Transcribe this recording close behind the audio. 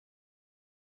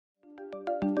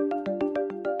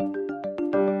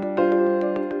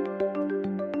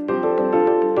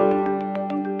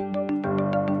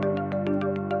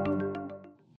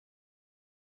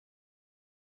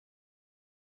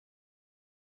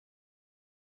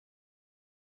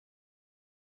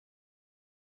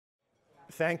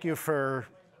thank you for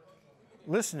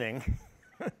listening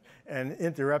and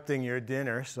interrupting your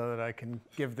dinner so that I can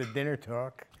give the dinner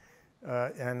talk.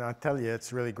 And I'll tell you,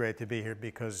 it's really great to be here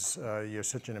because you're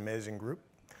such an amazing group.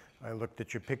 I looked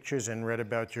at your pictures and read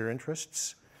about your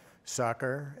interests,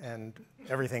 soccer and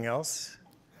everything else.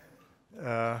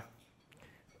 I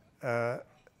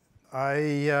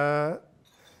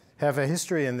have a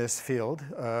history in this field.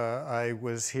 I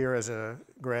was here as a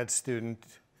grad student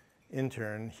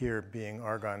intern, here being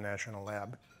Argonne National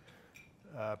Lab,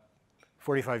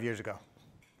 45 years ago.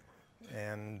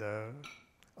 And a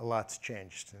lot's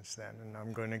changed since then. And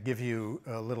I'm going to give you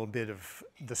a little bit of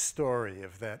the story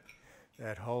of that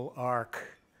whole arc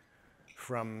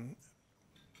from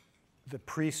the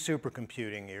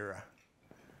pre-supercomputing era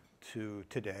to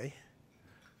today.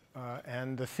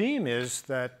 And the theme is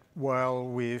that while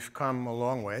we've come a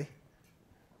long way,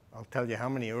 I'll tell you how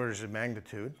many orders of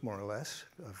magnitude, more or less,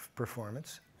 of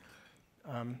performance,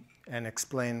 and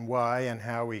explain why and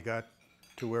how we got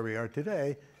to where we are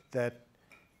today, that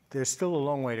there's still a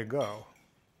long way to go.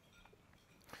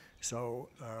 So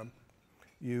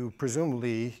you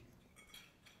presumably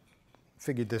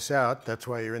figured this out. That's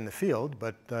why you're in the field.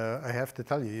 But I have to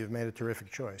tell you, you've made a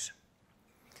terrific choice.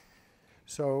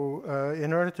 So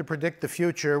in order to predict the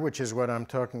future, which is what I'm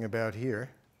talking about here,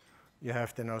 you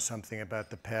have to know something about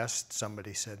the past.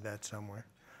 Somebody said that somewhere.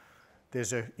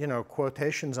 There's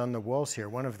quotations on the walls here.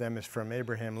 One of them is from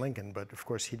Abraham Lincoln, but of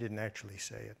course he didn't actually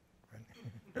say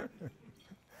it.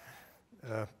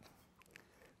 Right?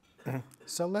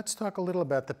 So let's talk a little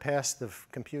about the past of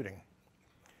computing.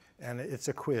 And it's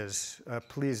a quiz.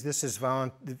 Please, this is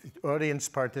audience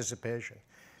participation.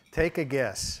 Take a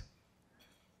guess.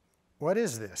 What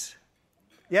is this?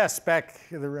 Yes, back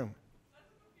in the room.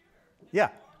 Yeah.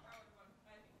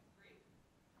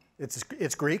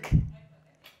 It's Greek?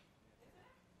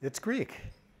 It's Greek.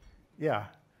 Yeah.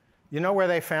 You know where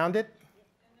they found it?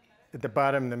 At the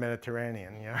bottom of the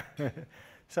Mediterranean, yeah.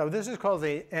 So this is called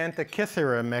the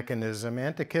Antikythera mechanism.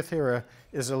 Antikythera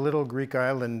is a little Greek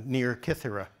island near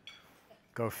Kythera.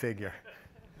 Go figure.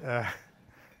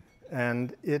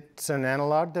 And it's an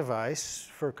analog device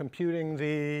for computing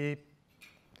the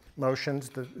motions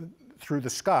through the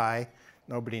sky.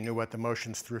 Nobody knew what the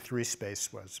motions through free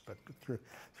space was, but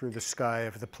through the sky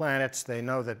of the planets. They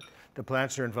know that the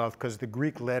planets are involved because the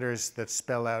Greek letters that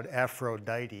spell out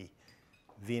Aphrodite,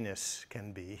 Venus,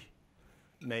 can be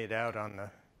made out on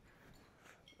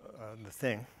the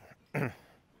thing.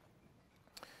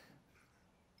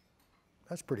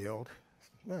 That's pretty old.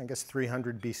 Well, I guess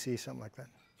 300 BC, something like that.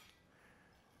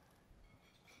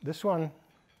 This one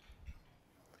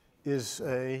is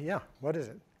what is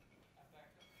it?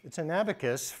 It's an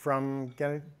abacus from,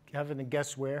 having a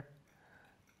guess where?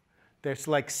 There's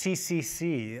like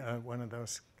CCC, one of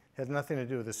those. Has nothing to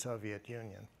do with the Soviet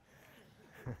Union.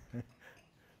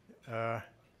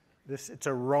 It's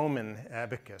a Roman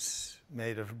abacus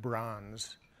made of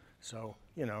bronze. So,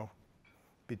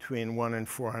 between 1 and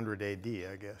 400 AD,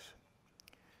 I guess.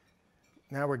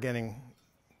 Now we're getting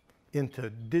into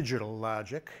digital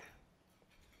logic.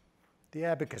 The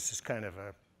abacus is kind of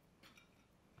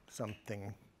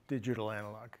something digital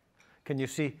analog. Can you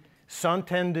see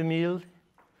centaines de mille,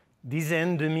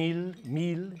 dizaines de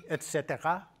mille,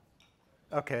 etc.?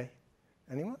 Okay.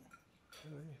 Anyone?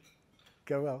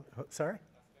 Go well. Sorry?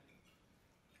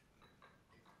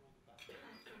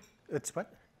 It's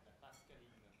what?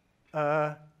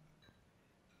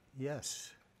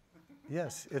 Yes.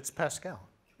 Yes, it's Pascal.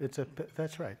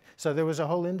 That's right. So there was a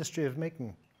whole industry of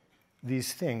making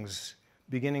these things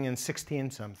beginning in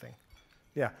 16-something.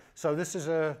 Yeah, so this is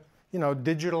a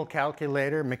digital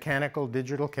calculator, mechanical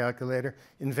digital calculator,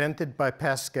 invented by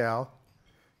Pascal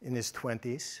in his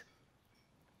 20s.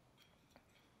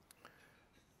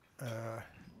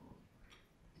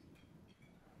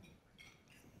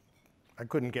 I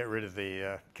couldn't get rid of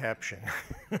the caption.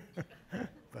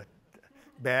 But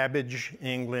Babbage,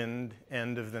 England,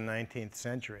 end of the 19th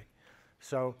century.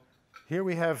 So here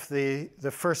we have the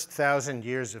first 1,000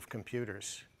 years of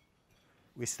computers.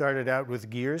 We started out with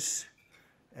gears,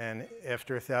 and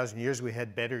after 1,000 years, we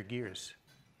had better gears.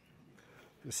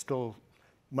 It was still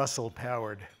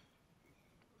muscle-powered.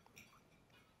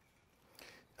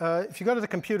 If you go to the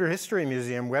Computer History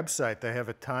Museum website, they have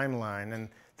a timeline, and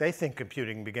they think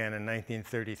computing began in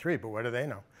 1933, but what do they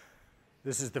know?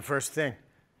 This is the first thing.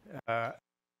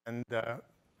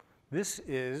 This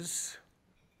is,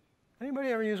 anybody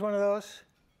ever use one of those?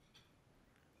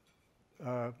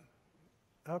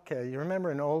 Okay, you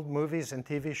remember in old movies and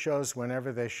TV shows,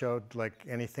 whenever they showed like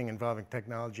anything involving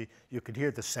technology, you could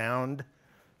hear the sound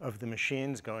of the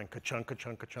machines going ka-chunk,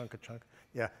 ka-chunk, ka-chunk, ka-chunk.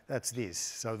 Yeah, that's these.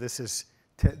 So this is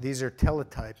these are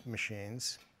teletype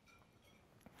machines.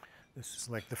 This is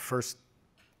like the first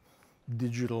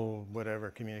digital whatever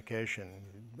communication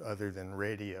other than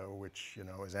radio, which, you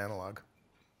know, is analog.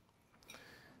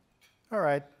 All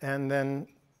right, and then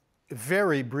a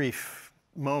very brief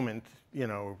moment, you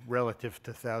know, relative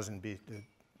to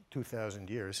 2,000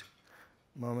 years.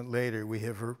 A moment later, we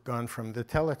have gone from the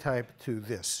teletype to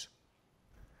this.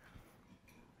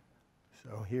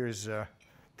 So here's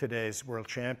today's world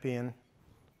champion,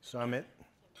 Summit,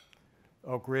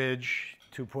 Oak Ridge,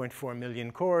 2.4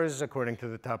 million cores, according to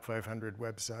the Top 500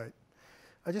 website.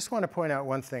 I just want to point out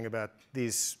one thing about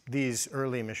these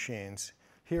early machines.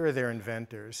 Here are their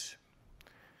inventors.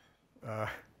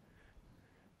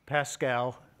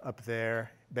 Pascal up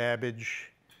there,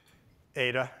 Babbage,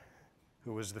 Ada,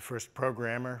 who was the first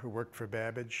programmer who worked for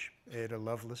Babbage, Ada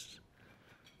Lovelace,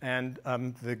 and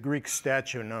the Greek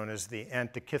statue known as the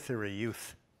Antikythera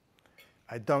youth.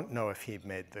 I don't know if he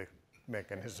made the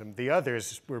mechanism. The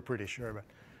others we're pretty sure about.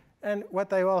 And what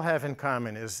they all have in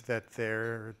common is that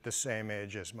they're the same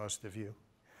age as most of you,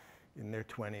 in their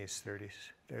 20s, 30s.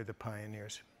 They're the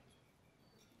pioneers.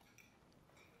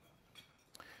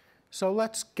 So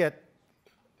let's get,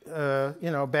 you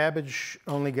know, Babbage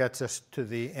only gets us to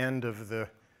the end of the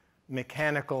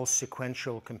mechanical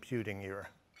sequential computing era.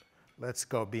 Let's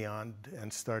go beyond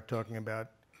and start talking about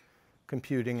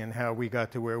computing and how we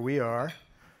got to where we are,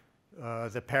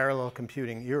 the parallel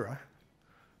computing era.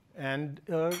 And,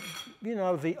 you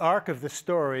know, the arc of the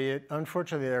story,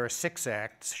 unfortunately, there are 6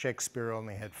 acts. Shakespeare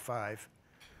only had 5.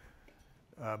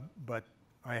 But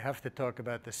I have to talk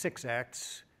about the 6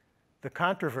 acts. The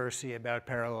controversy about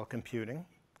parallel computing,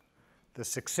 the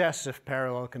success of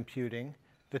parallel computing,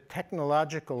 the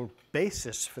technological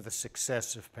basis for the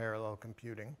success of parallel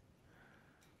computing,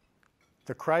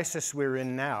 the crisis we're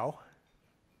in now,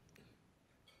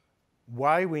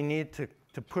 why we need to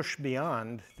push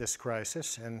beyond this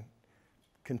crisis and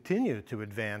continue to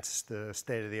advance the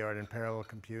state of the art in parallel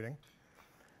computing,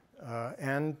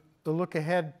 and the look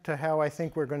ahead to how I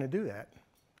think we're going to do that.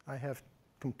 I have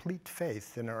complete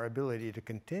faith in our ability to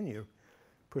continue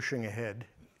pushing ahead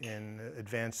in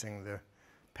advancing the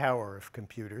power of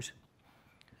computers.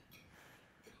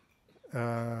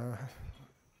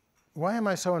 Why am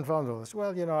I so involved in this?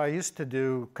 Well, you know, I used to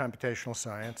do computational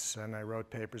science, and I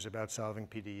wrote papers about solving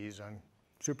PDEs on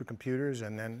supercomputers,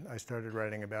 and then I started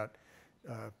writing about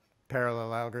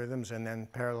parallel algorithms and then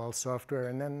parallel software,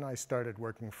 and then I started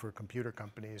working for computer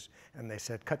companies, and they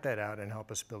said, cut that out and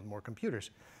help us build more computers.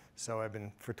 So I've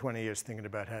been, for 20 years, thinking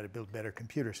about how to build better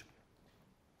computers.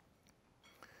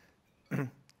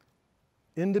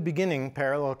 In the beginning,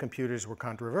 parallel computers were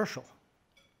controversial.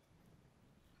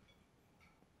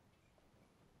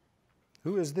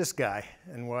 Who is this guy,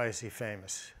 and why is he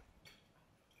famous?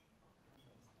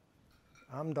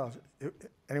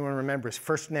 Anyone remember his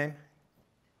first name?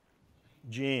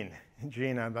 Gene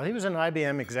Amdahl. He was an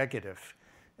IBM executive,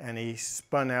 and he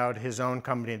spun out his own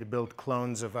company to build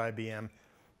clones of IBM,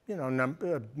 you know,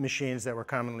 machines that were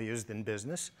commonly used in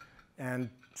business. And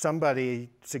somebody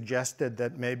suggested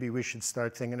that maybe we should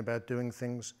start thinking about doing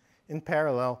things in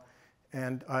parallel.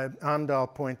 And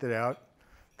Amdahl pointed out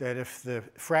that if the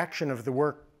fraction of the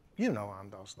work, you know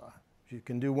Amdahl's law, if you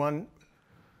can do one,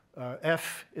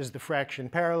 F is the fraction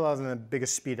parallel, then the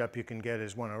biggest speed up you can get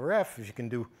is 1 over F. If you can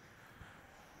do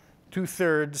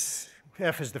 2/3,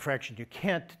 F is the fraction you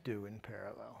can't do in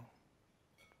parallel.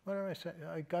 What am I saying?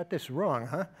 I got this wrong,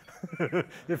 huh?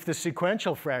 If the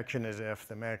sequential fraction is F,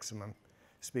 the maximum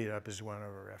speed up is 1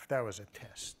 over F. That was a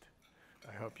test.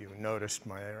 I hope you noticed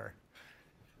my error.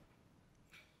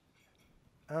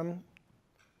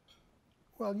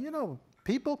 Well, you know,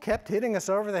 people kept hitting us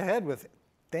over the head with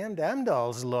damned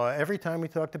Amdahl's law every time we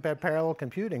talked about parallel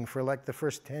computing for like the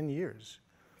first 10 years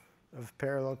of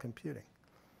parallel computing.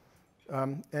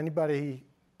 Anybody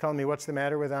tell me what's the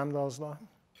matter with Amdahl's law?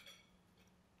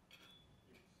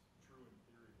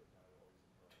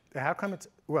 How come it's,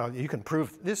 well, you can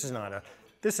prove, this is not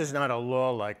a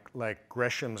law like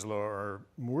Gresham's law or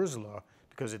Moore's law,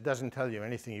 because it doesn't tell you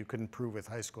anything you couldn't prove with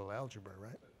high school algebra,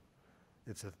 right?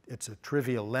 It's a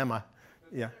trivial lemma.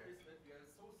 Yeah.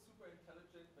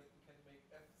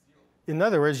 In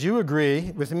other words, you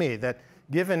agree with me that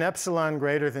given epsilon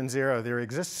greater than 0, there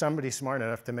exists somebody smart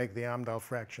enough to make the Amdahl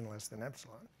fraction less than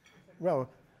epsilon. Well,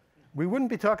 we wouldn't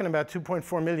be talking about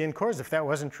 2.4 million cores if that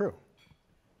wasn't true,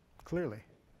 clearly.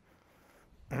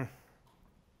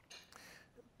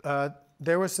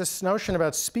 There was this notion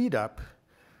about speed up.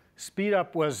 Speed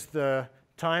up was the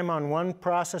time on one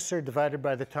processor divided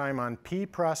by the time on P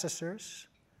processors.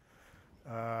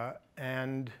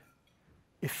 And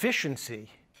efficiency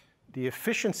the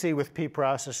efficiency with P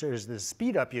processors, the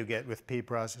speed up you get with P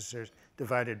processors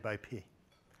divided by P.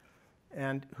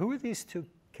 And who are these two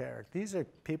characters? These are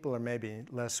people who are maybe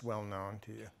less well known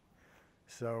to you.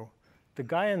 So the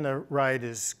guy on the right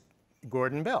is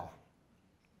Gordon Bell.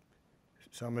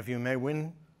 Some of you may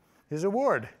win his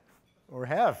award or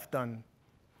have done.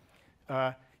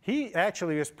 He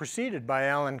actually was preceded by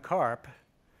Alan Karp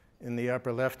in the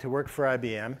upper left, who worked for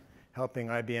IBM, helping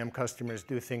IBM customers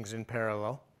do things in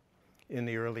parallel in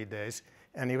the early days.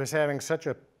 And he was having such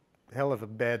a hell of a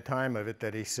bad time of it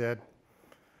that he said,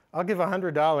 I'll give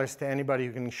 $100 to anybody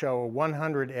who can show a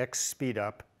 100x speed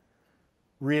up,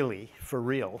 really, for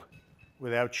real,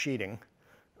 without cheating,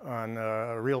 on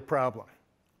a real problem.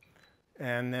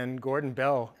 And then Gordon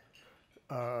Bell,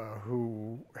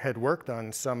 who had worked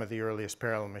on some of the earliest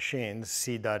parallel machines,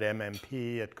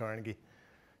 C.MMP at Carnegie,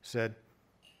 said,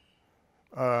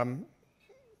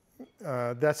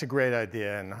 that's a great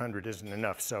idea, and 100 isn't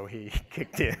enough, so he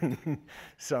kicked in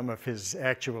some of his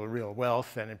actual real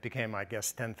wealth, and it became, I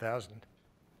guess, 10,000.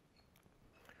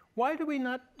 Why do we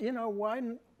not,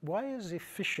 why is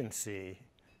efficiency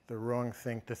the wrong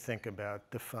thing to think about,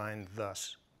 defined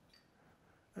thus?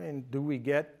 I mean, do we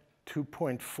get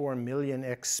 2.4 million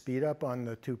x speed up on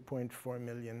the 2.4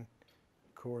 million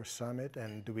core summit,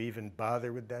 and do we even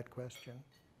bother with that question?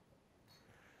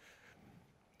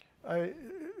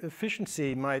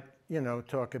 Efficiency might,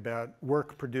 talk about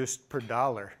work produced per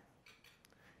dollar.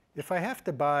 If I have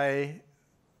to buy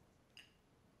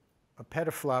a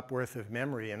petaflop worth of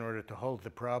memory in order to hold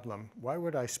the problem, why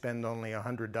would I spend only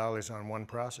 $100 on one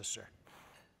processor?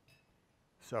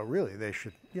 So really, they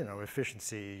should,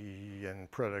 efficiency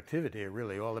and productivity are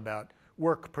really all about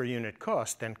work per unit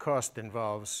cost, and cost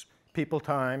involves people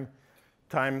time,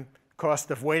 cost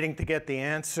of waiting to get the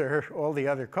answer, all the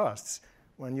other costs.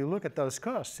 When you look at those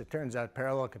costs, it turns out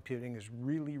parallel computing is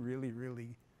really, really,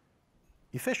 really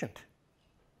efficient.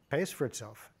 Pays for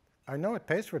itself. I know it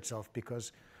pays for itself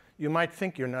because you might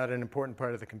think you're not an important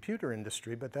part of the computer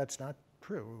industry, but that's not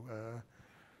true.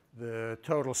 The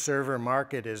total server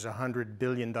market is $100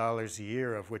 billion a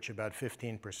year, of which about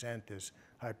 15% is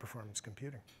high-performance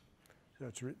computing.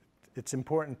 So it's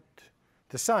important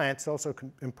to science, also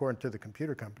important to the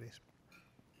computer companies.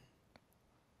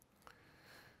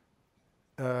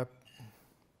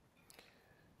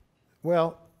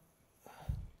 Well,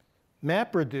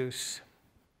 MapReduce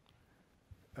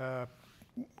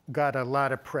got a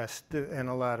lot of press and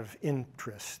a lot of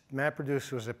interest.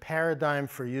 MapReduce was a paradigm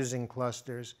for using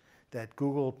clusters that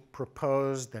Google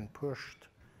proposed and pushed,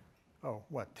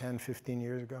 10, 15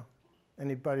 years ago?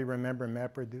 Anybody remember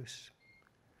MapReduce?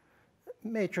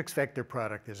 Matrix vector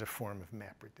product is a form of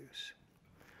MapReduce.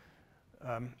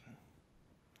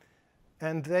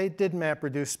 And they did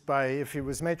MapReduce by, if it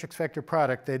was matrix vector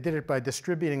product, they did it by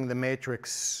distributing the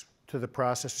matrix to the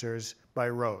processors by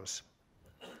rows.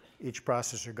 Each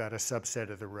processor got a subset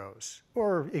of the rows,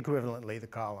 or equivalently the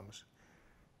columns.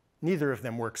 Neither of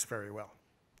them works very well.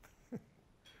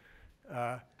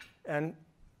 But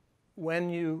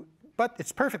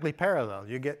it's perfectly parallel.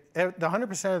 You get, the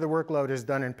 100% of the workload is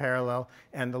done in parallel,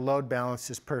 and the load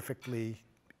balance is perfectly,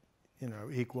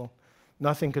 equal.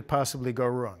 Nothing could possibly go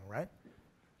wrong, right?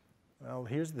 Well,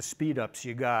 here's the speed ups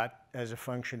you got as a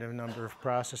function of number of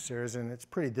processors, and it's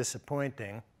pretty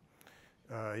disappointing.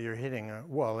 You're hitting a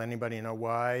wall. Anybody know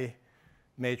why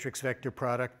matrix vector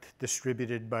product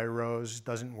distributed by rows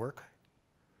doesn't work?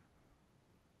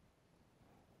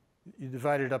 You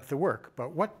divided up the work,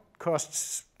 but what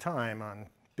costs time on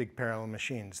big parallel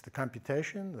machines? The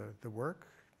computation, the work,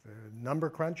 the number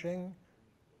crunching?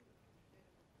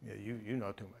 Yeah, you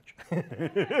know too much.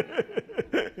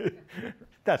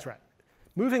 That's right.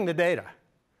 Moving the data,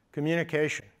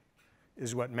 communication,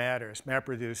 is what matters.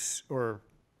 MapReduce, or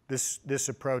this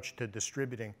approach to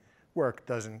distributing work,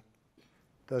 doesn't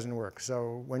work.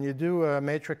 So when you do a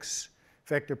matrix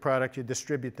vector product, you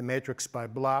distribute the matrix by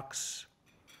blocks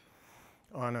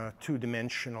on a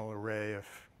two-dimensional array of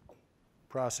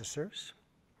processors.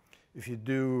 If you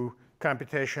do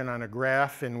computation on a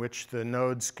graph in which the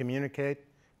nodes communicate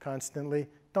constantly,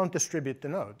 don't distribute the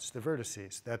nodes, the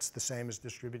vertices. That's the same as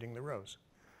distributing the rows.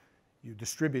 You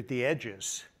distribute the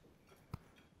edges.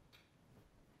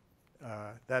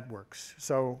 That works.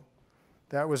 So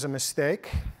that was a mistake.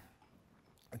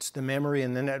 It's the memory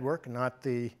in the network, not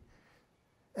the,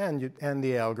 and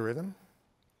the algorithm.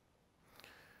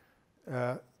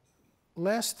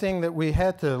 Last thing that we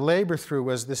had to labor through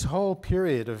was this whole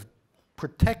period of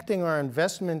protecting our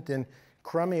investment in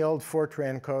crummy old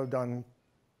Fortran code on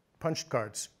punched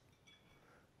cards.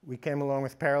 We came along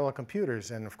with parallel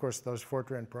computers, and of course those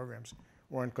Fortran programs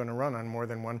weren't going to run on more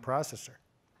than one processor.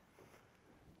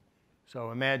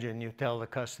 So imagine you tell the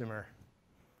customer,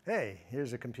 hey,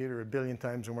 here's a computer 1 billion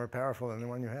times more powerful than the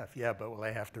one you have. Yeah, but will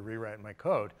I have to rewrite my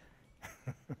code?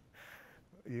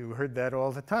 You heard that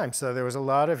all the time. So there was a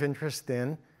lot of interest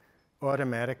in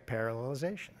automatic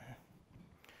parallelization.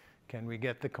 Can we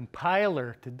get the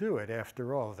compiler to do it?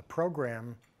 After all, the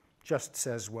program just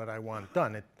says what I want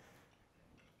done. It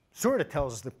sort of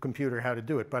tells the computer how to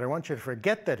do it, but I want you to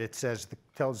forget that it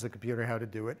tells the computer how to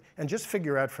do it, and just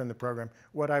figure out from the program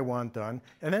what I want done,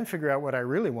 and then figure out what I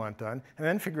really want done, and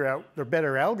then figure out the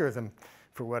better algorithm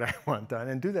for what I want done,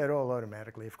 and do that all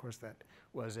automatically. Of course, that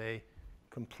was a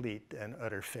complete and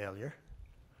utter failure,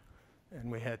 and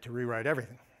we had to rewrite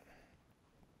everything.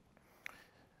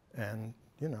 And,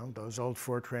 you know, those old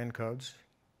Fortran codes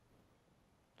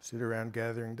sit around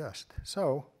gathering dust.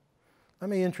 So let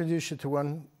me introduce you to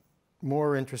one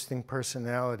more interesting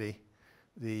personality,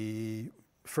 the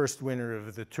first winner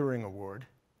of the Turing Award,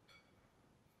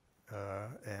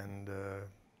 and a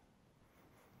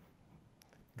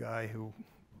guy who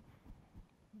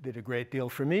did a great deal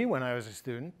for me when I was a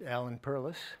student, Alan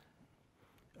Perlis.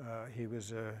 He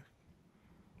was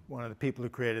one of the people who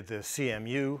created the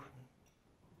CMU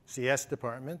CS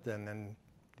department and then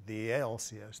the Yale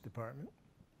CS department.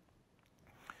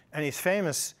 And he's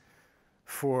famous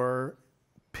for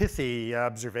pithy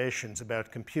observations about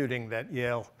computing that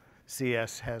Yale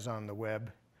CS has on the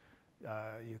web.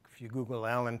 If you Google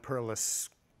Alan Perlis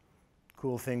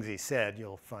cool things he said,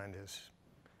 you'll find his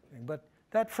thing. But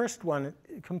that first one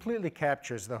completely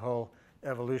captures the whole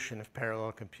evolution of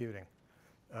parallel computing.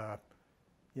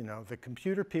 You know, the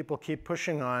computer people keep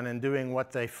pushing on and doing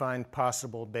what they find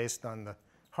possible based on the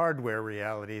hardware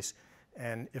realities.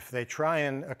 And if they try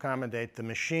and accommodate the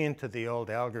machine to the old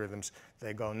algorithms,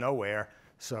 they go nowhere.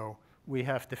 So we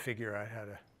have to figure out how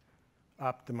to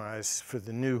optimize for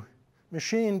the new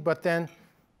machine, but then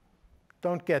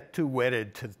don't get too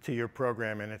wedded to your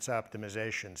program and its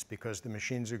optimizations, because the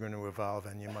machines are going to evolve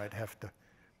and you might have to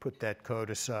put that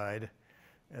code aside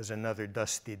as another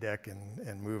dusty deck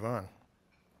and move on.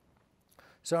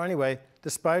 So anyway,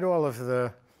 despite all of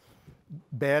the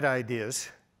bad ideas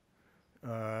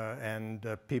and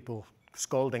people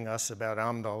scolding us about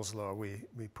Amdahl's law,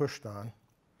 we pushed on.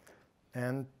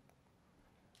 And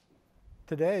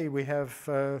today we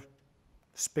have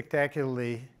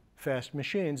spectacularly fast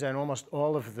machines, and almost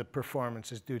all of the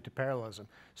performance is due to parallelism.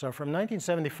 So from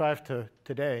 1975 to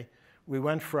today, we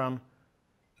went from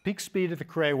peak speed of the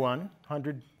Cray 1,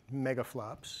 100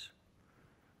 megaflops,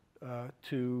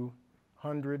 to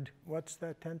 100, what's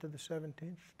that, 10 to the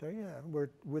 17th? Yeah,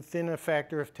 we're within a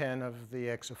factor of 10 of the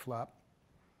exaflop.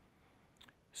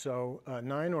 So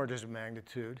 9 orders of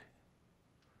magnitude,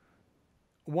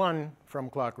 1 from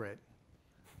clock rate.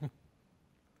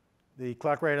 The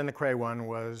clock rate on the Cray 1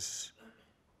 was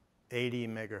 80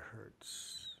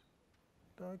 megahertz.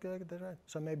 Did I get that right?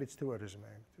 So maybe it's 2 orders of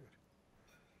magnitude.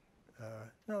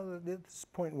 No, it's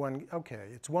 0.1. OK,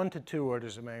 it's 1 to 2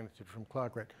 orders of magnitude from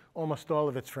clock rate. Almost all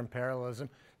of it's from parallelism.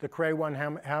 The Cray 1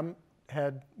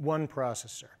 had 1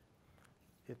 processor.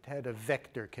 It had a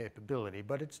vector capability,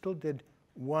 but it still did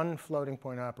 1 floating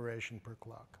point operation per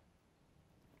clock.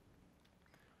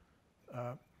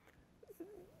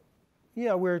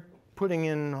 Yeah, we're putting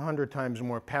in 100 times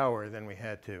more power than we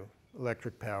had to,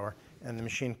 electric power, and the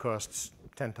machine costs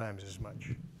 10 times as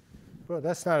much. Well,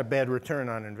 that's not a bad return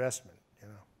on investment, you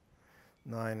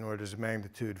know. 9 orders of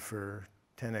magnitude for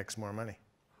 10x more money.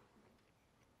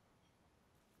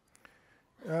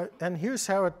 And here's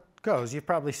how it goes. You've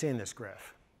probably seen this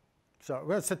graph. So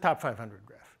well, it's the top 500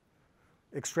 graph.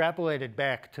 Extrapolated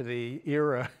back to the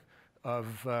era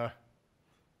of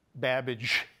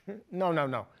Babbage.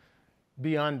 No.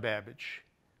 Beyond Babbage.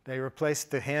 They replaced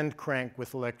the hand crank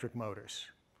with electric motors.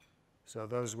 So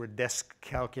those were desk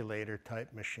calculator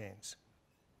type machines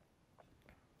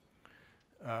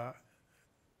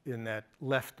in that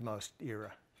leftmost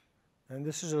era. And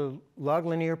this is a log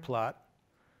linear plot.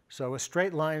 So a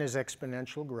straight line is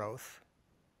exponential growth.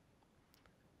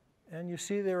 And you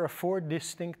see there are 4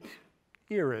 distinct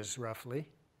eras, roughly.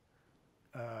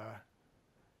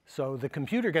 So the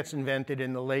computer gets invented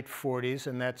in the late 40s,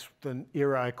 and that's the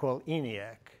era I call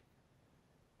ENIAC,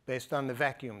 based on the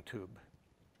vacuum tube.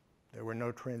 There were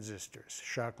no transistors.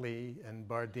 Shockley and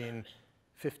Bardeen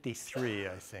 53,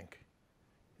 I think,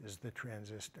 is the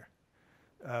transistor.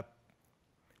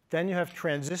 Then you have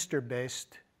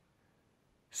transistor-based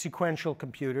sequential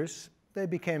computers. They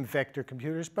became vector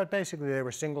computers, but basically they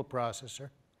were single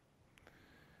processor.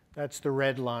 That's the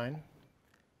red line.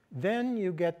 Then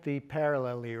you get the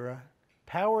parallel era,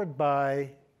 powered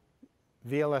by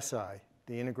VLSI,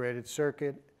 the integrated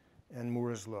circuit, and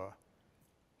Moore's law.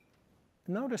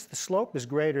 notice the slope is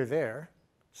greater there.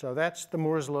 So that's the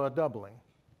Moore's law doubling.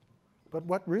 But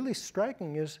what really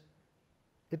striking is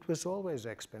it was always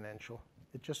exponential.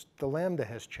 It just, the lambda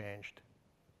has changed.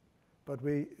 But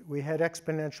we had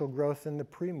exponential growth in the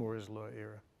pre-Moore's law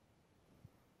era.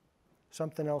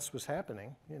 Something else was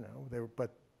happening, you know,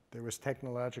 but there was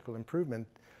technological improvement,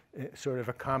 sort of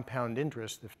a compound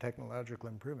interest of technological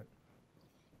improvement.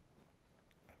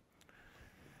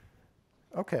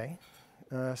 Okay,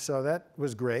 so that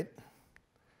was great.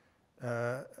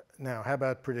 Now, how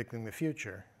about predicting the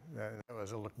future? That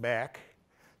was a look back.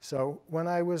 So when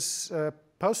I was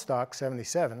postdoc,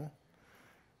 77,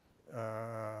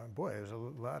 boy, there's a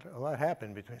lot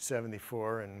happened between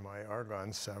 74 and my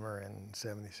Argonne summer in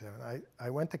 77. I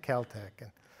went to Caltech,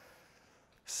 and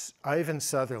Ivan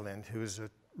Sutherland, who was a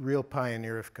real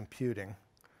pioneer of computing,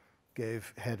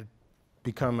 had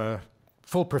become a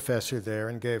full professor there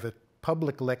and gave a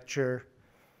public lecture.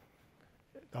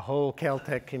 The whole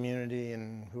Caltech community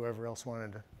and whoever else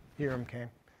wanted to hear him came.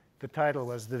 The title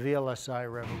was "The VLSI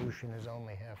Revolution is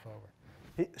Only Half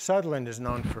Over." Sutherland is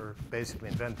known for basically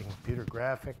inventing computer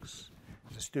graphics.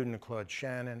 He's a student of Claude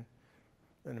Shannon,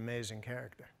 an amazing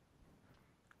character.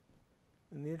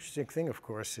 And the interesting thing, of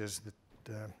course, is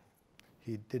that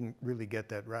he didn't really get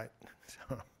that right.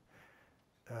 So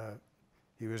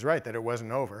he was right that it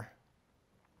wasn't over.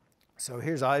 So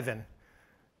here's Ivan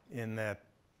in that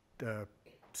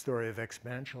story of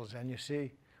exponentials. And you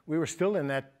see, we were still in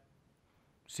that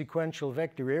sequential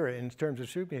vector era in terms of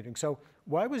supercomputing. So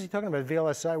why was he talking about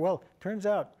VLSI? Well, turns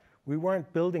out we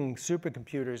weren't building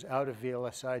supercomputers out of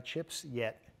VLSI chips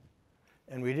yet.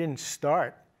 And we didn't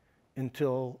start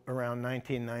until around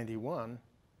 1991,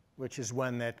 which is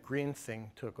when that green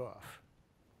thing took off.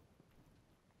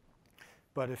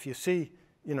 But if you see,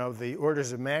 you know, the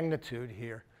orders of magnitude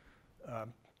here,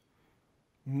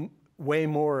 way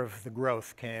more of the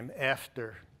growth came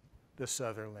after the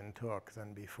Sutherland talk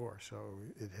than before. So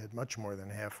it had much more than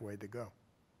halfway to go.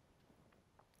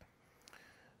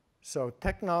 So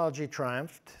technology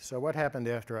triumphed. So what happened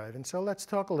after Ivan? So let's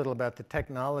talk a little about the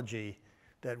technology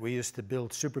that we used to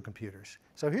build supercomputers.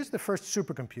 So here's the first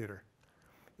supercomputer.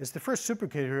 It's the first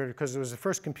supercomputer because it was the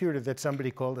first computer that somebody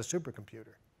called a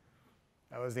supercomputer.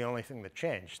 That was the only thing that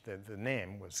changed. The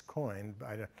name was coined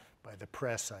by the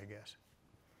press, I guess.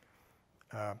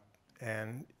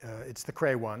 It's the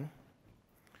Cray 1.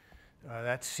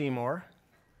 That's Seymour.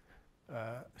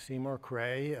 Seymour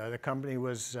Cray. The company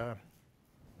was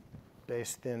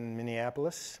based in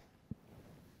Minneapolis.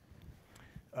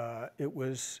 It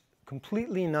was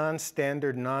completely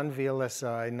non-standard,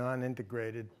 non-VLSI,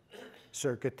 non-integrated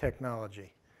circuit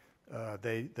technology.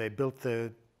 They built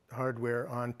the hardware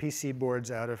on PC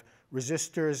boards out of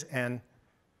resistors and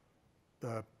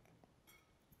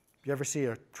you ever see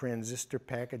a transistor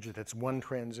package that's one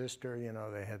transistor? You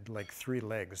know, they had like 3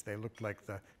 legs. They looked like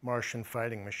the Martian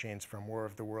fighting machines from War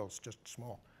of the Worlds, just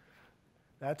small.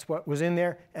 That's what was in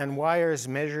there, and wires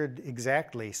measured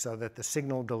exactly so that the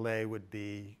signal delay would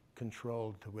be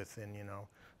controlled to within, you know,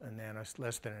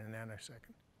 less than a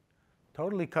nanosecond.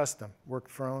 Totally custom, worked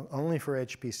only for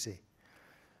HPC.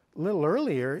 A little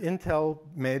earlier, Intel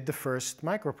made the first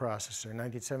microprocessor in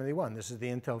 1971. This is the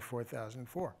Intel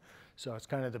 4004. So it's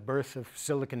kind of the birth of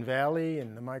Silicon Valley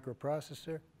and the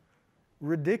microprocessor.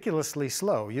 Ridiculously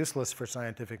slow, useless for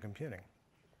scientific computing.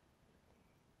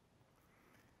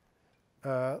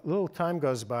 Little time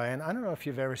goes by, and I don't know if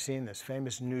you've ever seen this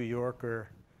famous New Yorker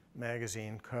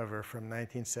magazine cover from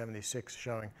 1976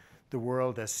 showing the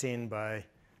world as seen by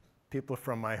people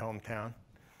from my hometown.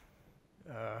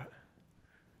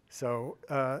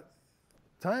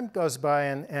 Time goes by,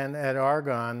 and at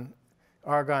Argonne,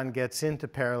 Argonne gets into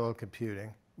parallel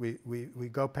computing. We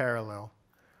go parallel.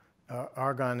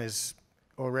 Argonne is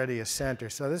already a center.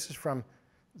 So this is from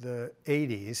the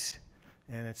 80s,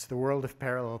 and it's the world of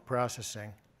parallel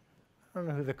processing. I don't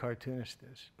know who the cartoonist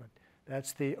is, but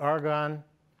that's the Argonne.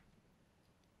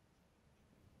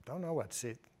 Don't know what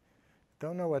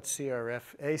CRF.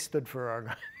 A stood for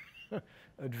Argonne.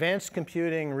 Advanced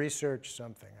Computing Research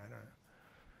something. I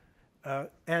don't know.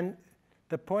 And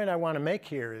the point I want to make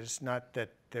here is not that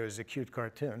there was a cute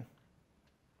cartoon,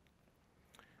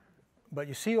 but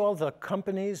you see all the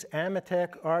companies: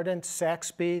 Amatec, Ardent,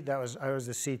 Saxby. I was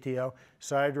the CTO.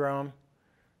 Sidrome,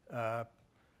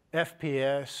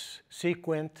 FPS,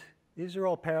 Sequent. These are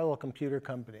all parallel computer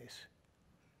companies.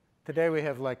 Today we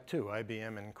have like 2,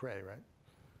 IBM and Cray, right?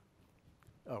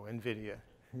 Oh, NVIDIA.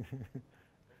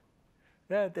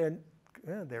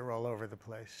 They're all over the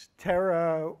place.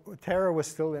 Terra was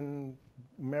still in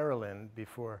Maryland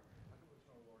before,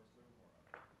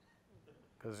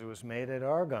 because it was made at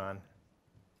Argonne.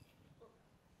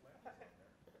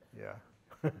 Yeah.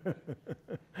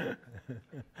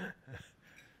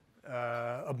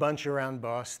 A bunch around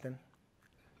Boston.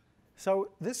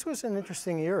 So this was an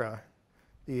interesting era,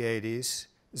 the 80s.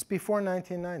 It's before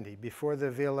 1990, before the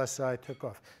VLSI took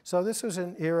off. So this was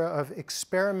an era of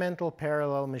experimental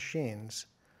parallel machines.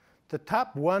 The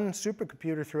top one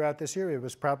supercomputer throughout this era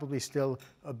was probably still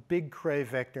a big Cray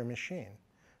vector machine.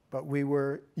 But we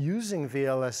were using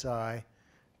VLSI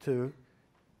to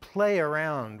play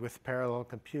around with parallel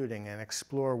computing and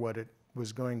explore what it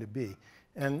was going to be.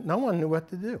 And no one knew what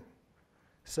to do.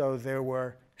 So there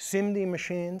were SIMD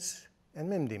machines and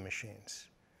MIMD machines.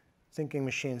 Thinking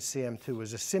Machine CM2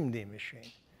 was a SIMD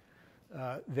machine.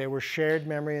 There were shared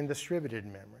memory and distributed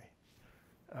memory.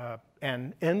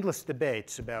 And endless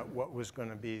debates about what was going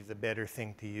to be the better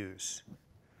thing to use.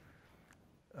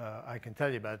 I can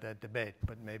tell you about that debate,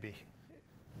 but maybe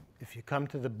if you come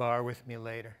to the bar with me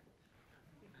later.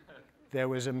 There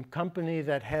was a company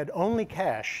that had only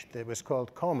cache that was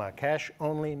called COMA,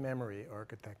 cache-only memory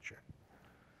architecture.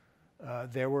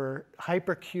 There were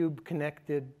hypercube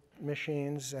connected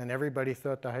machines, and everybody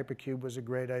thought the hypercube was a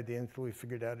great idea until we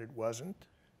figured out it wasn't.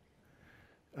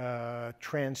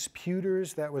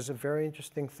 Transputers, that was a very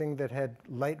interesting thing that had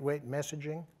lightweight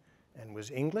messaging and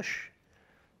was English.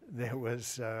 There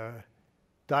was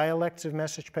dialects of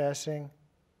message passing.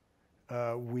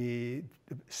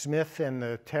 Smith and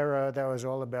the Terra, that was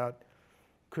all about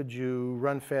could you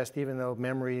run fast even though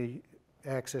memory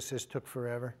accesses took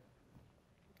forever.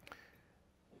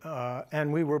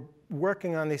 And we were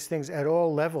working on these things at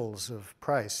all levels of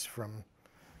price, from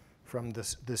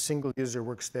the single user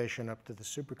workstation up to the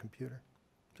supercomputer.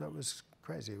 So it was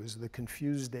crazy. It was the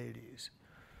confused 80s.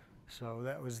 So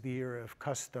that was the era of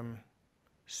custom,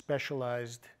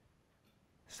 specialized.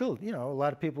 Still, you know, a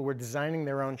lot of people were designing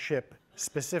their own chip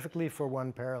specifically for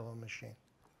one parallel machine.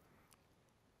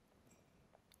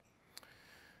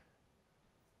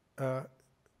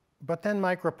 But then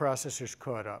microprocessors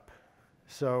caught up.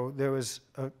 So there was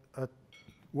a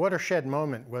watershed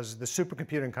moment was the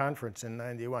supercomputing conference in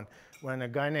 '91 when a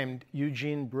guy named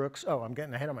Eugene Brooks, oh, I'm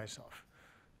getting ahead of myself.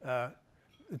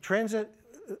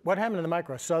 What happened to the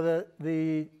micro? So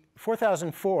the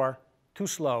 4004, too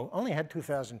slow, only had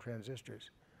 2,000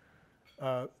 transistors.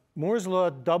 Moore's law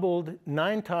doubled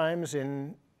 9 times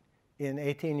in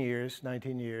 18 years,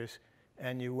 19 years,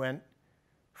 and you went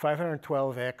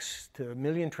 512x to a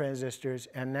million transistors,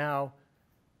 and now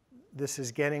this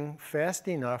is getting fast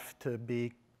enough to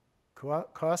be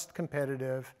cost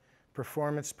competitive,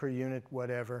 performance per unit,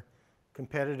 whatever,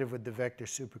 competitive with the vector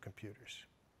supercomputers.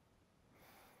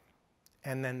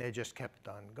 And then they just kept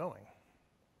on going.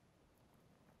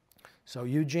 So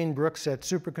Eugene Brooks at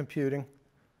Supercomputing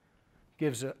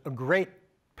gives a great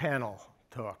panel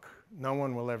talk no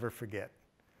one will ever forget,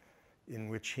 in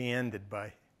which he ended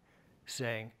by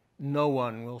saying, no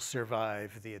one will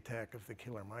survive the attack of the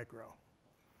killer micro,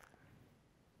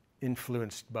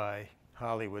 influenced by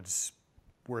Hollywood's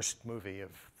worst movie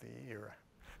of the era.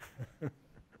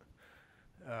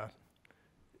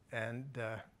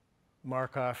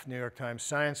 Markov, New York Times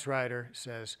science writer,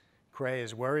 says, Cray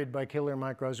is worried by killer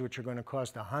micros, which are going to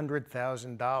cost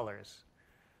 $100,000.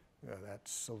 Well,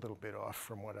 that's a little bit off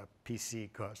from what a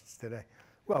PC costs today.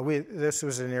 Well, this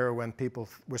was an era when people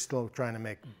were still trying to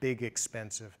make big,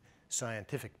 expensive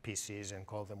scientific PCs and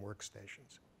call them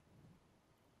workstations.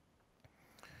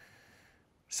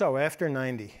 So after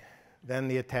 90, then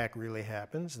the attack really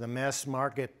happens. The mass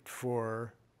market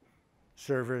for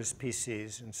servers,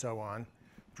 PCs, and so on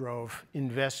drove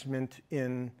investment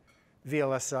in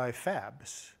VLSI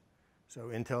fabs. So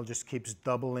Intel just keeps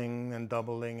doubling and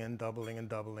doubling and doubling and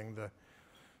doubling the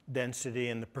density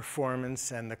and the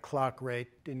performance, and the clock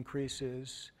rate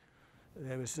increases.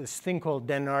 There was this thing called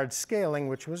Dennard scaling,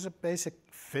 which was a basic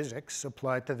physics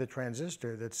applied to the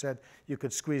transistor that said you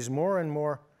could squeeze more and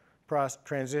more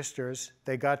transistors,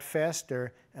 they got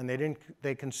faster, and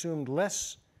they consumed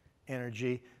less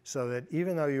energy, so that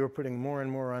even though you were putting more and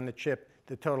more on the chip,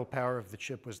 the total power of the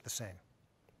chip was the same.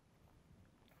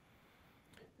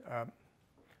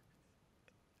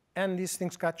 And these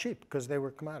things got cheap because they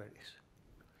were commodities.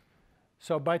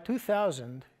 So by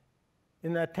 2000,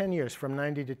 in that 10 years, from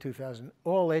 90 to 2000,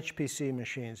 all HPC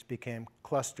machines became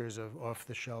clusters of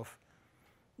off-the-shelf,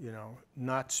 you know,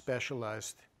 not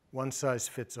specialized,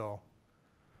 one-size-fits-all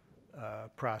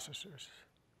processors.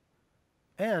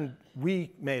 And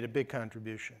we made a big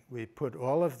contribution. We put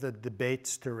all of the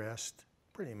debates to rest,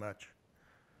 pretty much,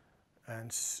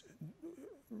 and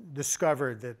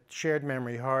discovered that shared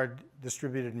memory, hard,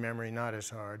 distributed memory, not as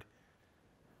hard,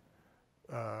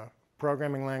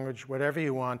 programming language, whatever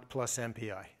you want, plus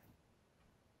MPI.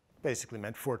 basically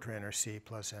meant Fortran or C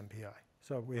plus MPI.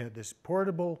 So we had this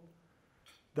portable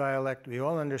dialect. We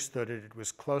all understood it. It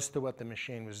was close to what the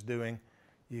machine was doing.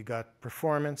 You got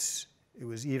performance. It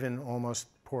was even almost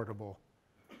portable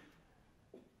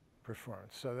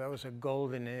performance. So that was a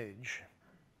golden age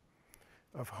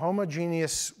of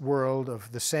homogeneous world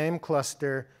of the same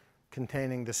cluster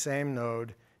containing the same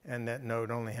node, and that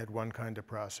node only had one kind of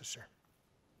processor.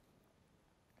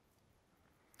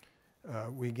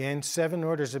 We gained 7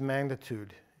 orders of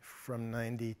magnitude from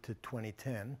 90 to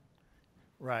 2010,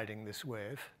 riding this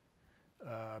wave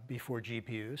before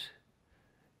GPUs.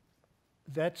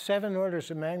 That 7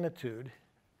 orders of magnitude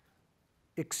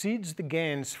exceeds the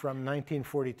gains from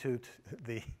 1942 to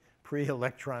the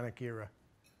pre-electronic era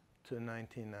to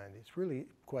 1990. It's really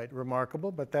quite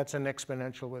remarkable, but that's an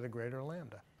exponential with a greater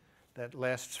lambda that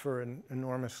lasts for an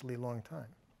enormously long time.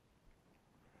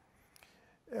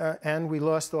 And we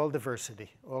lost all diversity.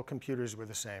 All computers were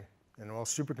the same, and all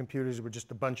supercomputers were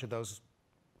just a bunch of those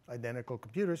identical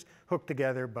computers hooked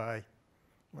together by,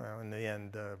 well, in the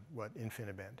end,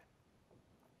 InfiniBand.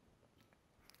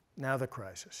 Now the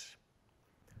crisis.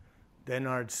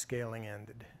 Dennard scaling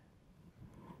ended.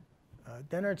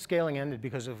 Dennard scaling ended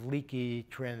because of leaky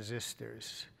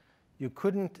transistors. You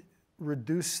couldn't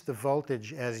reduce the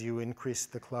voltage as you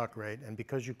increased the clock rate, and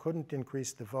because you couldn't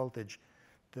increase the voltage,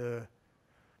 the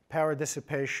power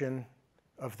dissipation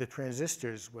of the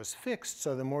transistors was fixed,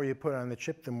 so the more you put on the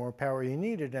chip, the more power you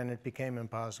needed, and it became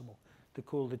impossible to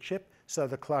cool the chip, so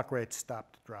the clock rate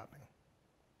stopped dropping.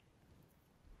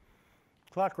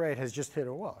 Clock rate has just hit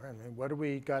a wall. I mean, what do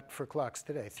we got for clocks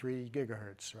today? 3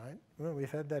 gigahertz, right? Well,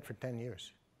 we've had that for 10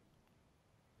 years.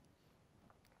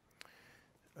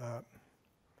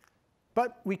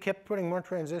 But we kept putting more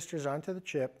transistors onto the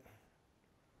chip,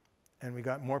 and we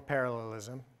got more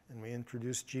parallelism, and we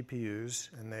introduced GPUs,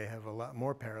 and they have a lot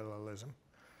more parallelism.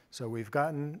 So we've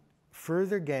gotten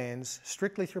further gains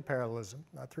strictly through parallelism,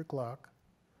 not through clock.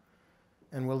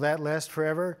 And will that last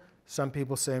forever? Some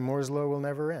people say Moore's law will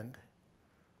never end.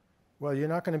 Well, you're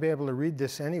not going to be able to read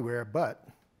this anywhere, but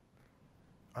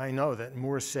I know that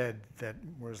Moore said that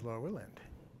Moore's law will end,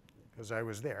 because I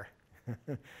was there.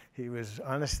 He was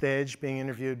on a stage being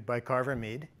interviewed by Carver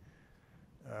Mead,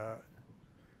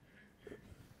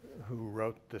 who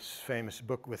wrote this famous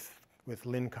book with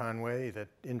Lynn Conway that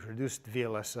introduced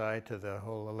VLSI to the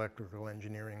whole electrical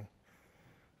engineering,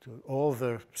 to all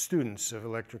the students of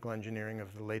electrical engineering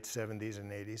of the late 70s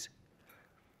and 80s.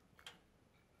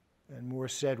 And Moore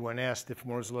said, when asked if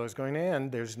Moore's law is going to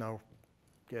end, there's no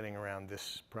getting around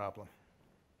this problem.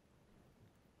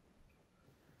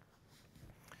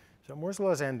 So Moore's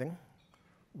law is ending.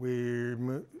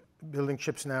 We're building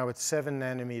chips now at 7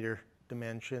 nanometer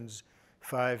dimensions.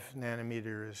 5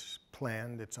 nanometer is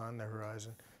planned. It's on the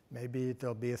horizon. Maybe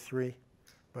there'll be a 3,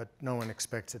 but no one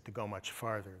expects it to go much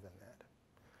farther than that.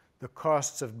 The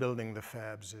costs of building the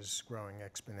fabs is growing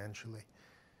exponentially,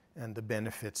 and the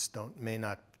benefits may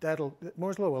not.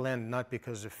 Moore's law will end not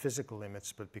because of physical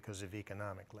limits, but because of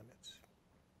economic limits.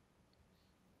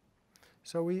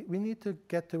 So we need to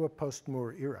get to a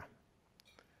post-Moore era.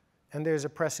 And there's a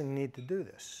pressing need to do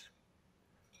this.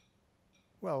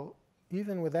 Well,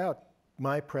 even without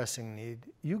my pressing need,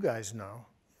 you guys know,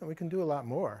 and we can do a lot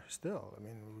more still. I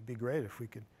mean, it would be great if we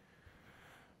could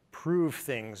prove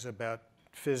things about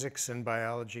physics and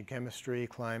biology, chemistry,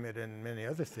 climate, and many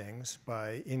other things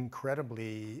by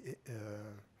incredibly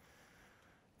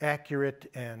accurate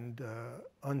and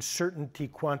uncertainty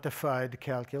quantified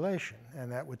calculation. And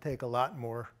that would take a lot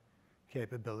more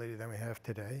capability than we have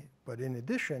today. But in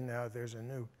addition, now there's a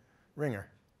new ringer.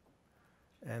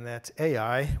 And that's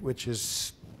AI, which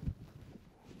is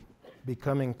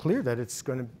becoming clear that it's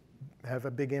going to have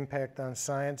a big impact on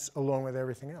science along with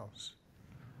everything else.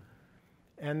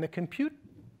 And the compute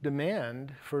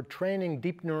demand for training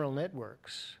deep neural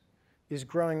networks is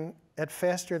growing at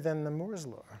faster than the Moore's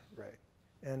law rate.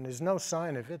 And there's no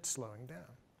sign of it slowing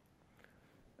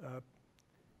down.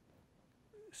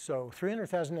 So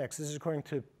 300,000x, this is according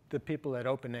to the people at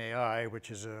OpenAI, which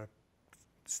is a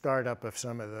startup of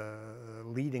some of the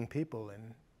leading people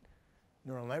in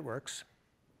neural networks.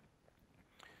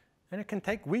 And it can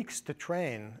take weeks to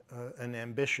train an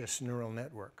ambitious neural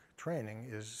network. Training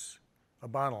is a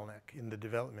bottleneck in the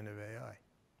development of AI.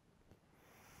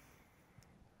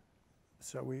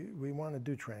 So we want to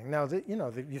do training. Now,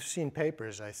 you've seen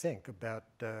papers, I think, about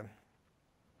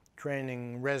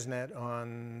training ResNet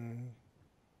on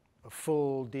a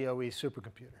full DOE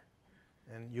supercomputer.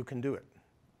 And you can do it.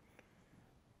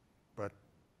 But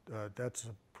that's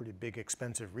a pretty big,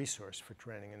 expensive resource for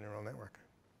training a neural network.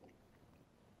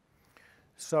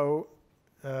 So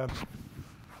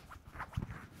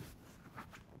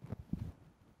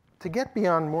to get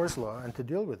beyond Moore's law and to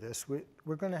deal with this,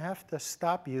 we're going to have to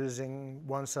stop using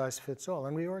one-size-fits-all,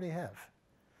 and we already have.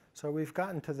 So we've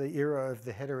gotten to the era of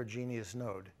the heterogeneous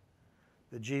node,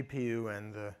 the GPU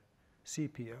and the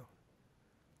CPU.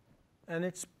 And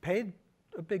it's paid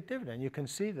a big dividend. You can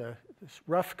see this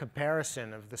rough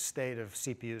comparison of the state of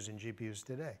CPUs and GPUs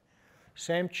today.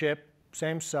 Same chip,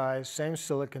 same size, same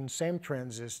silicon, same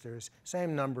transistors,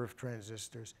 same number of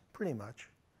transistors, pretty much.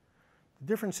 The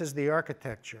difference is the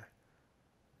architecture.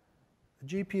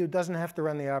 The GPU doesn't have to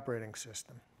run the operating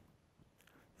system.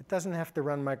 It doesn't have to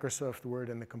run Microsoft Word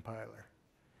in the compiler.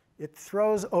 It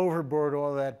throws overboard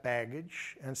all that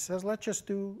baggage and says, let's just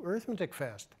do arithmetic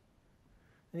fast.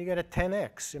 And you get a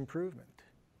 10x improvement.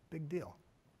 Big deal.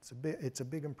 It's a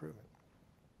big improvement.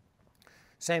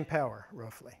 Same power,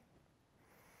 roughly.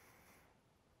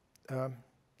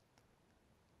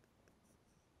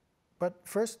 But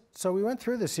first, so we went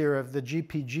through this era of the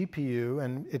GPU,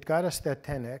 and it got us that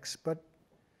 10x, but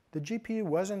the GPU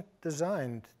wasn't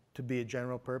designed to be a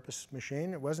general purpose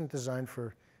machine. It wasn't designed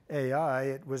for AI.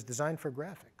 It was designed for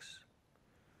graphics.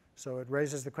 So it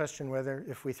raises the question whether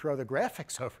if we throw the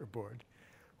graphics overboard,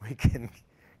 we can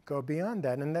go beyond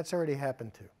that, and that's already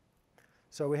happened too.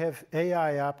 So we have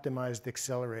AI-optimized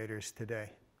accelerators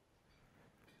today.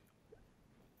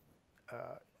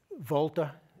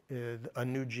 Volta, a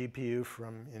new GPU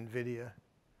from NVIDIA,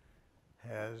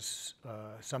 has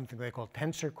something they call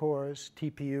tensor cores,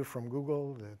 TPU from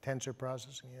Google, the tensor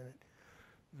processing unit,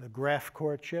 the graph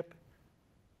core chip.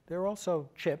 They're also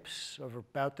chips of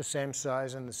about the same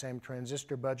size and the same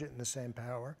transistor budget and the same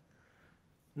power.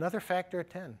 Another factor of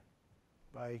 10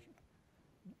 by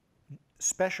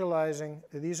specializing.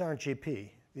 These aren't GP.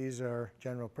 These are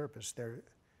general purpose.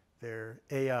 They're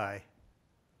AI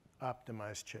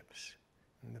optimized chips.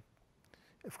 And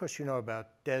of course, you know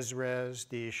about Desres,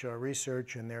 D. Shaw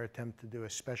Research, and their attempt to do a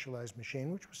specialized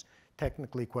machine, which was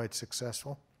technically quite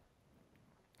successful.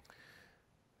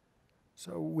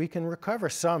 So we can recover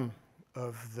some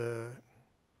of the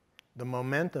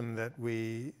momentum that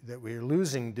we're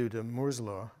losing due to Moore's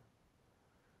law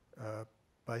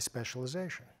by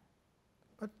specialization.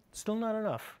 But still not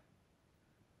enough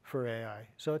for AI.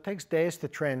 So it takes days to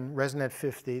train ResNet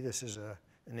 50. This is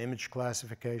an image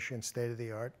classification,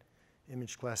 state-of-the-art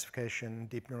image classification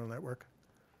deep neural network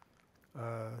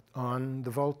on the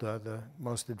Volta, the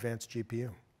most advanced GPU.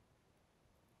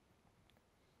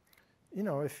 You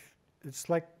know, it's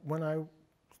like when I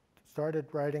started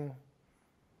writing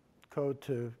code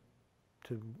to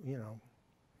you know,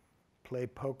 play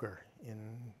poker in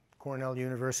Cornell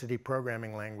University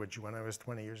programming language when I was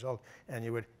 20 years old, and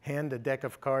you would hand a deck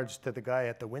of cards to the guy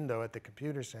at the window at the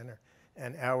computer center,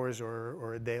 and hours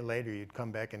or a day later you'd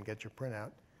come back and get your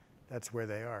printout. That's where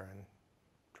they are in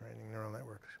training neural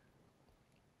networks.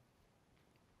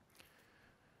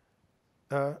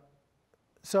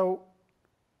 So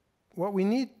what we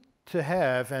need to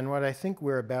have, and what I think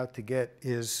we're about to get,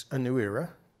 is a new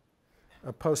era,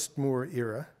 a post-Moore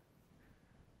era.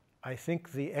 I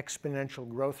think the exponential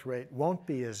growth rate won't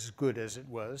be as good as it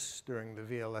was during the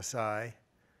VLSI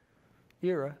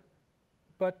era,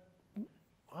 but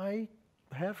I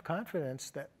have confidence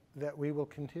that we will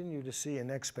continue to see an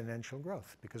exponential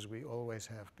growth because we always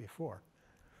have before.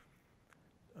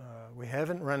 We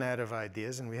haven't run out of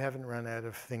ideas, and we haven't run out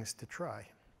of things to try.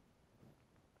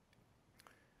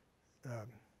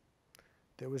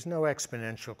 There was no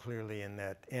exponential, clearly, in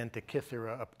that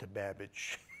Antikythera up to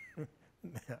Babbage.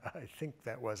 I think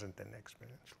that wasn't an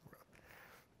exponential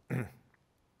growth.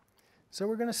 So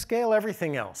we're going to scale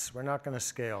everything else. We're not going to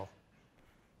scale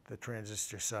the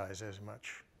transistor size as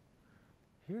much.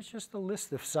 Here's just a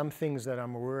list of some things that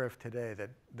I'm aware of today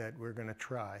that we're going to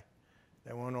try.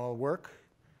 They won't all work,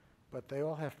 but they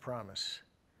all have promise.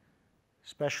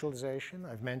 Specialization,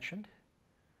 I've mentioned.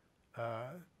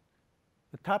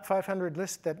 The top 500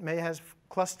 list that may have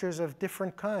clusters of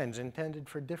different kinds intended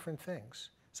for different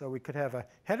things. So we could have a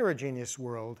heterogeneous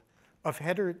world of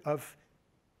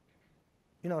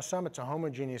you know, some it's a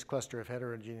homogeneous cluster of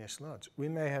heterogeneous nodes. We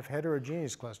may have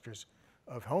heterogeneous clusters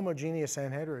of homogeneous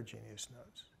and heterogeneous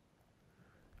nodes.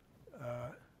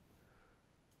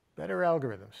 Better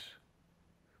algorithms.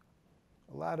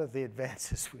 A lot of the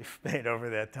advances we've made over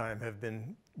that time have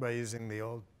been by using the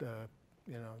old,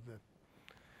 you know,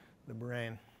 the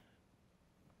brain.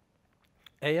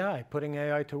 AI, putting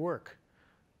AI to work.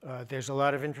 There's a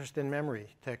lot of interest in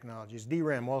memory technologies.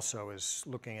 DRAM also is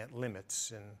looking at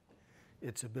limits in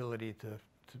its ability to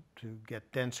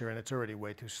get denser, and it's already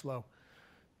way too slow.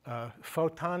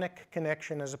 Photonic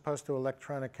connection as opposed to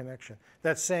electronic connection.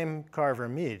 That same Carver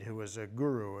Mead, who was a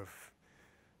guru of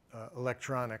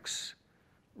electronics,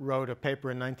 wrote a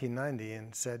paper in 1990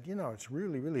 and said, you know, it's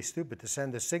really, really stupid to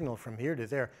send a signal from here to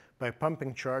there by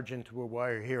pumping charge into a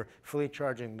wire here, fully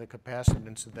charging the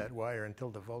capacitance of that wire until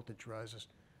the voltage rises.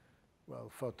 Well,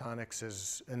 photonics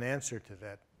is an answer to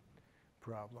that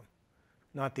problem.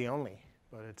 Not the only,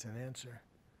 but it's an answer.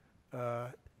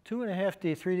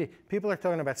 2.5D, 3D. People are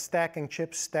talking about stacking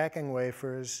chips, stacking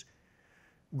wafers,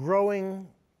 growing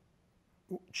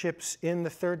chips in the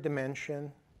third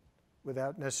dimension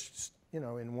without necessarily, you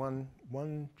know, in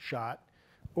one shot,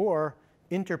 or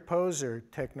interposer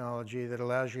technology that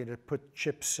allows you to put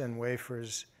chips and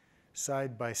wafers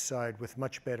side by side with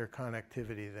much better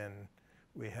connectivity than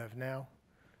we have now.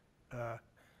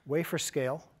 Wafer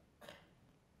scale.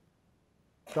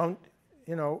 Don't,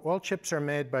 you know, all chips are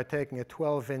made by taking a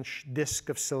 12-inch disk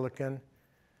of silicon,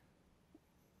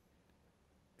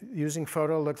 using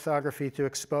photolithography to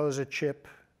expose a chip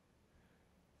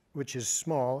which is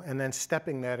small, and then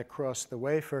stepping that across the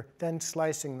wafer, then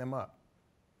slicing them up.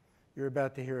 You're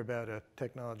about to hear about a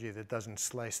technology that doesn't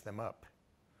slice them up,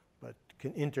 but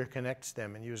interconnects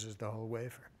them and uses the whole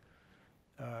wafer.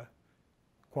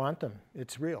 Quantum,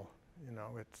 it's real. You know,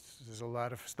 there's a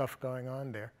lot of stuff going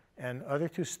on there. And other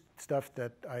stuff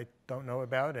that I don't know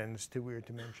about, and it's too weird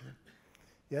to mention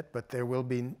yet, but there will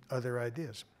be other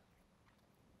ideas.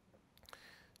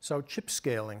 So chip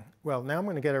scaling. Well, now I'm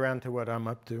going to get around to what I'm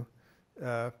up to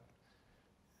at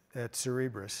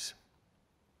Cerebras.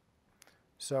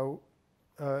 So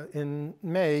in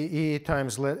May, EE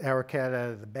Times let our cat out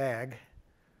of the bag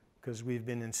because we've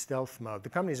been in stealth mode. The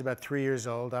company's about 3 years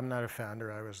old. I'm not a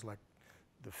founder. I was like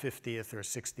the 50th or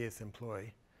 60th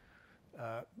employee.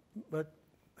 But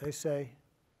they say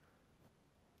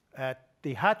at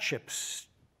the Hot Chips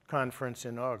conference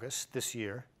in August this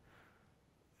year,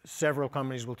 several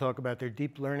companies will talk about their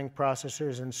deep learning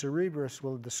processors, and Cerebras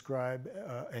will describe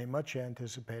a much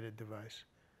anticipated device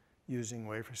using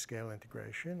wafer scale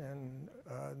integration, and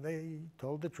they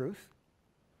told the truth.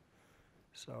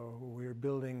 So we're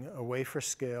building a wafer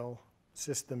scale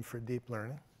system for deep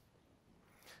learning.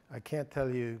 I can't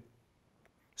tell you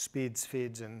speeds,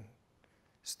 feeds, and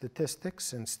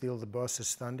statistics and steal the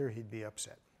boss's thunder. He'd be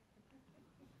upset.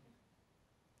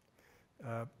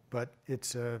 But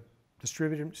it's a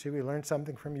distributed, see, we learned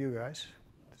something from you guys.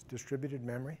 It's distributed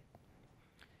memory.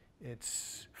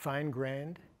 It's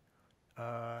fine-grained.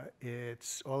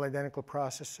 It's all identical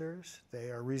processors.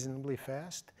 They are reasonably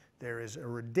fast. There is a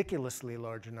ridiculously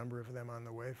large number of them on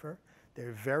the wafer.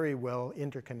 They're very well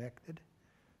interconnected.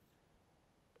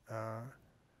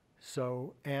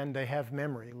 And they have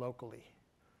memory locally.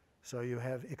 So you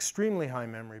have extremely high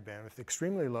memory bandwidth,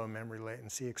 extremely low memory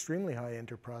latency, extremely high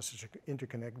interprocessor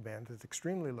interconnect bandwidth,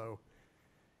 extremely low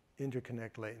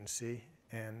interconnect latency,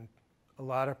 and a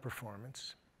lot of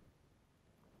performance.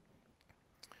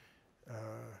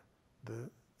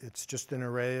 It's just an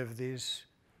array of these,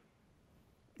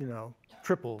 you know,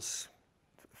 triples,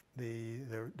 the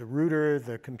router,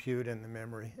 the compute, and the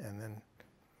memory, and then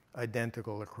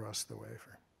identical across the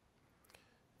wafer.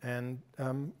 And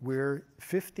we're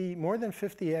more than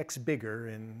 50x bigger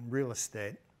in real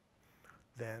estate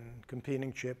than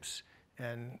competing chips,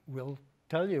 and we'll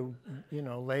tell you, you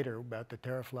know, later about the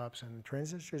teraflops and the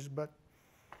transistors, but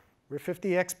we're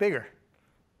 50x bigger,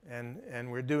 and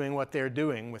we're doing what they're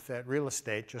doing with that real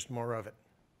estate, just more of it.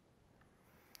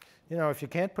 You know, if you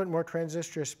can't put more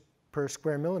transistors per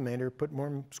square millimeter, put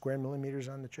more square millimeters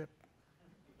on the chip.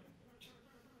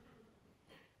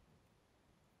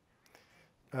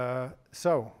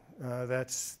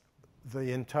 That's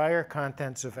the entire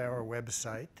contents of our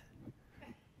website,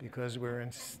 because we're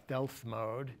in stealth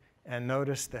mode. And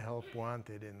notice the help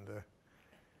wanted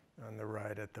on the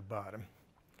right at the bottom.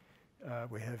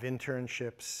 We have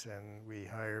internships, and we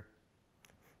hire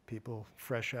people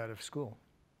fresh out of school.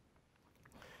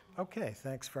 Okay,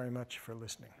 thanks very much for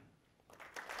listening.